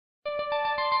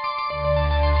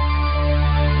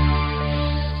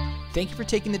Thank you for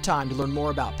taking the time to learn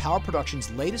more about Power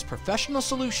Production's latest professional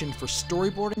solution for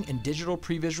storyboarding and digital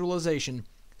pre-visualization,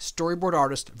 StoryBoard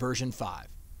Artist version 5.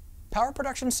 Power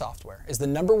Production software is the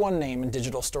 #1 name in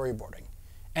digital storyboarding,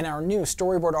 and our new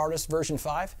StoryBoard Artist version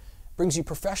 5 brings you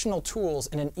professional tools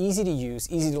in an easy-to-use,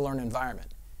 easy-to-learn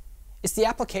environment. It's the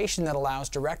application that allows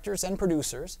directors and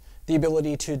producers the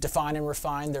ability to define and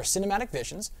refine their cinematic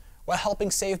visions while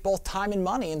helping save both time and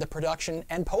money in the production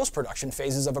and post-production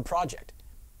phases of a project.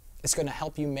 It's going to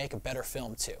help you make a better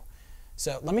film too.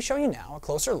 So let me show you now a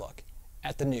closer look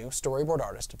at the new StoryBoard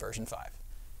Artist version 5.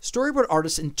 StoryBoard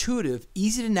Artist's intuitive,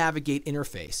 easy-to-navigate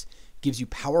interface gives you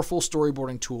powerful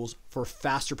storyboarding tools for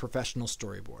faster professional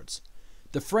storyboards.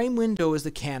 The frame window is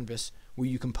the canvas where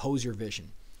you compose your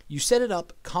vision. You set it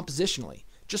up compositionally,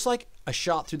 just like a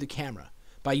shot through the camera,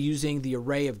 by using the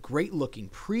array of great-looking,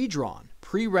 pre-drawn,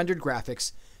 pre-rendered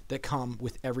graphics that come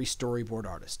with every storyboard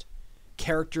artist.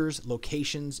 Characters,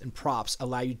 locations, and props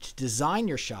allow you to design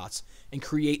your shots and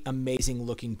create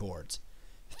amazing-looking boards.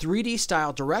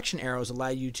 3D-style direction arrows allow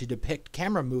you to depict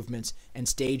camera movements and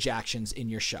stage actions in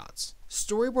your shots.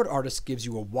 StoryBoard Artist gives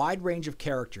you a wide range of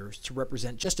characters to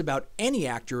represent just about any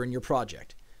actor in your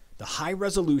project. The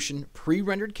high-resolution,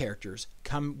 pre-rendered characters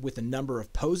come with a number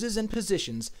of poses and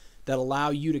positions that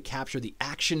allow you to capture the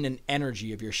action and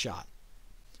energy of your shot.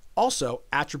 Also,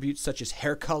 attributes such as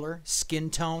hair color, skin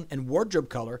tone, and wardrobe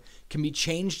color can be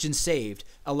changed and saved,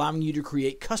 allowing you to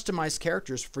create customized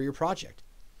characters for your project.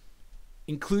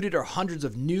 Included are hundreds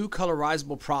of new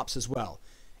colorizable props as well,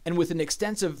 and with an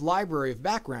extensive library of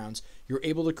backgrounds, you're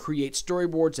able to create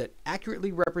storyboards that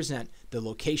accurately represent the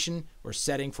location or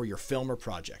setting for your film or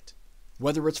project.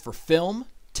 Whether it's for film,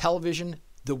 television,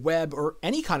 the web, or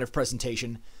any kind of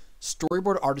presentation,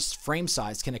 StoryBoard Artist's frame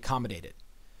size can accommodate it.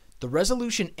 The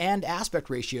resolution and aspect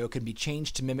ratio can be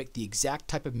changed to mimic the exact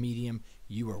type of medium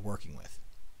you are working with.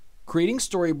 Creating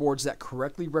storyboards that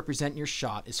correctly represent your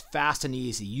shot is fast and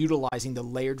easy, utilizing the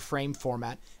layered frame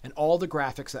format and all the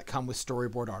graphics that come with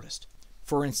StoryBoard Artist.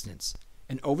 For instance,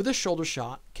 an over-the-shoulder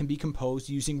shot can be composed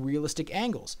using realistic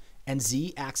angles and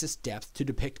Z-axis depth to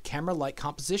depict camera-like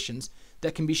compositions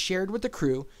that can be shared with the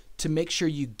crew to make sure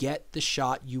you get the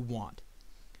shot you want.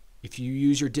 If you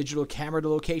use your digital camera to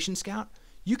location scout,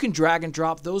 you can drag and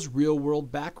drop those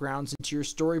real-world backgrounds into your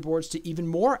storyboards to even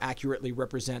more accurately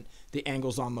represent the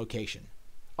angles on location.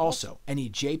 Also, any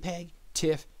JPEG,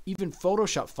 TIFF, even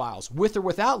Photoshop files with or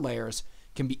without layers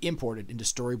can be imported into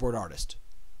StoryBoard Artist.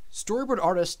 StoryBoard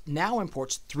Artist now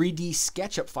imports 3D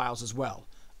SketchUp files as well,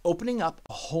 opening up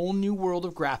a whole new world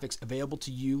of graphics available to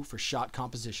you for shot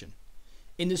composition.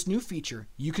 In this new feature,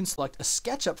 you can select a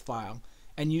SketchUp file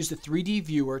and use the 3D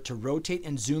viewer to rotate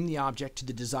and zoom the object to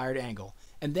the desired angle,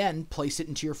 and then place it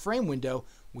into your frame window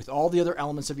with all the other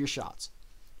elements of your shots.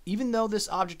 Even though this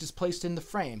object is placed in the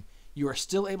frame, you are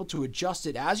still able to adjust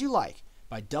it as you like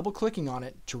by double-clicking on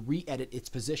it to re-edit its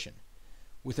position.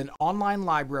 With an online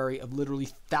library of literally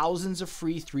thousands of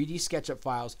free 3D SketchUp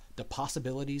files, the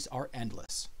possibilities are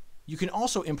endless. You can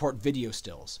also import video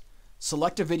stills.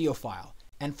 Select a video file,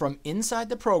 and from inside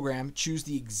the program, choose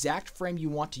the exact frame you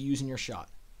want to use in your shot.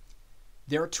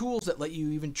 There are tools that let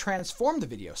you even transform the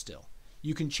video still.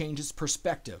 You can change its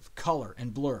perspective, color,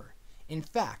 and blur. In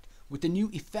fact, with the new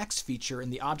effects feature in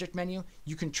the object menu,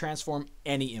 you can transform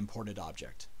any imported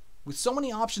object. With so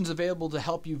many options available to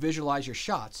help you visualize your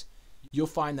shots, you'll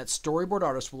find that StoryBoard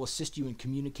Artist will assist you in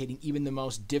communicating even the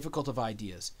most difficult of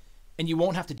ideas, and you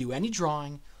won't have to do any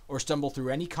drawing or stumble through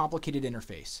any complicated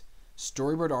interface.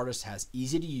 StoryBoard Artist has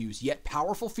easy-to-use yet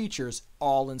powerful features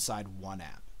all inside one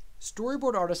app.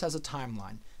 StoryBoard Artist has a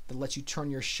timeline that lets you turn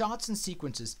your shots and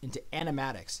sequences into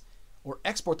animatics or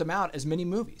export them out as mini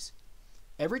movies.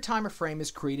 Every time a frame is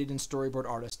created in StoryBoard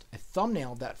Artist, a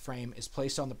thumbnail of that frame is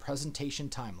placed on the presentation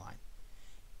timeline.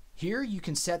 Here you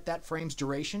can set that frame's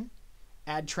duration,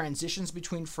 add transitions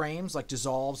between frames like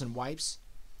dissolves and wipes,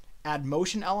 add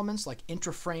motion elements like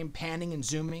intra-frame panning and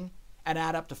zooming, and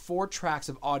add up to 4 tracks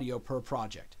of audio per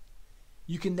project.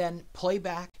 You can then play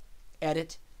back,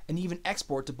 edit, and even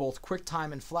export to both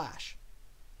QuickTime and Flash.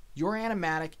 Your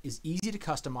animatic is easy to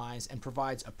customize and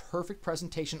provides a perfect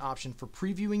presentation option for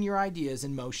previewing your ideas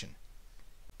in motion.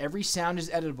 Every sound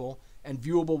is editable and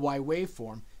viewable by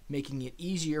waveform, making it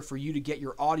easier for you to get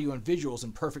your audio and visuals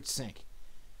in perfect sync.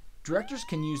 Directors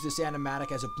can use this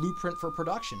animatic as a blueprint for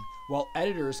production, while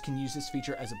editors can use this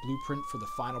feature as a blueprint for the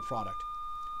final product.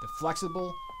 The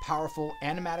flexible, powerful,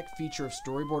 animatic feature of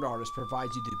StoryBoard Artist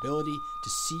provides you the ability to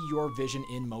see your vision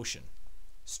in motion.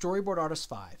 StoryBoard Artist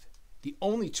 5, the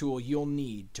only tool you'll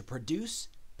need to produce,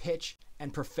 pitch,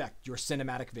 and perfect your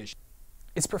cinematic vision.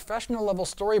 It's professional-level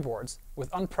storyboards with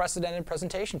unprecedented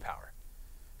presentation power.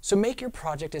 So make your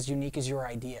project as unique as your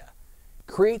idea.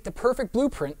 Create the perfect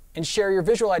blueprint and share your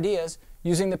visual ideas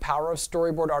using the power of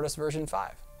StoryBoard Artist version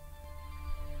 5.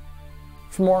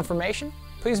 For more information,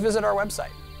 please visit our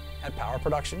website at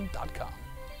powerproduction.com.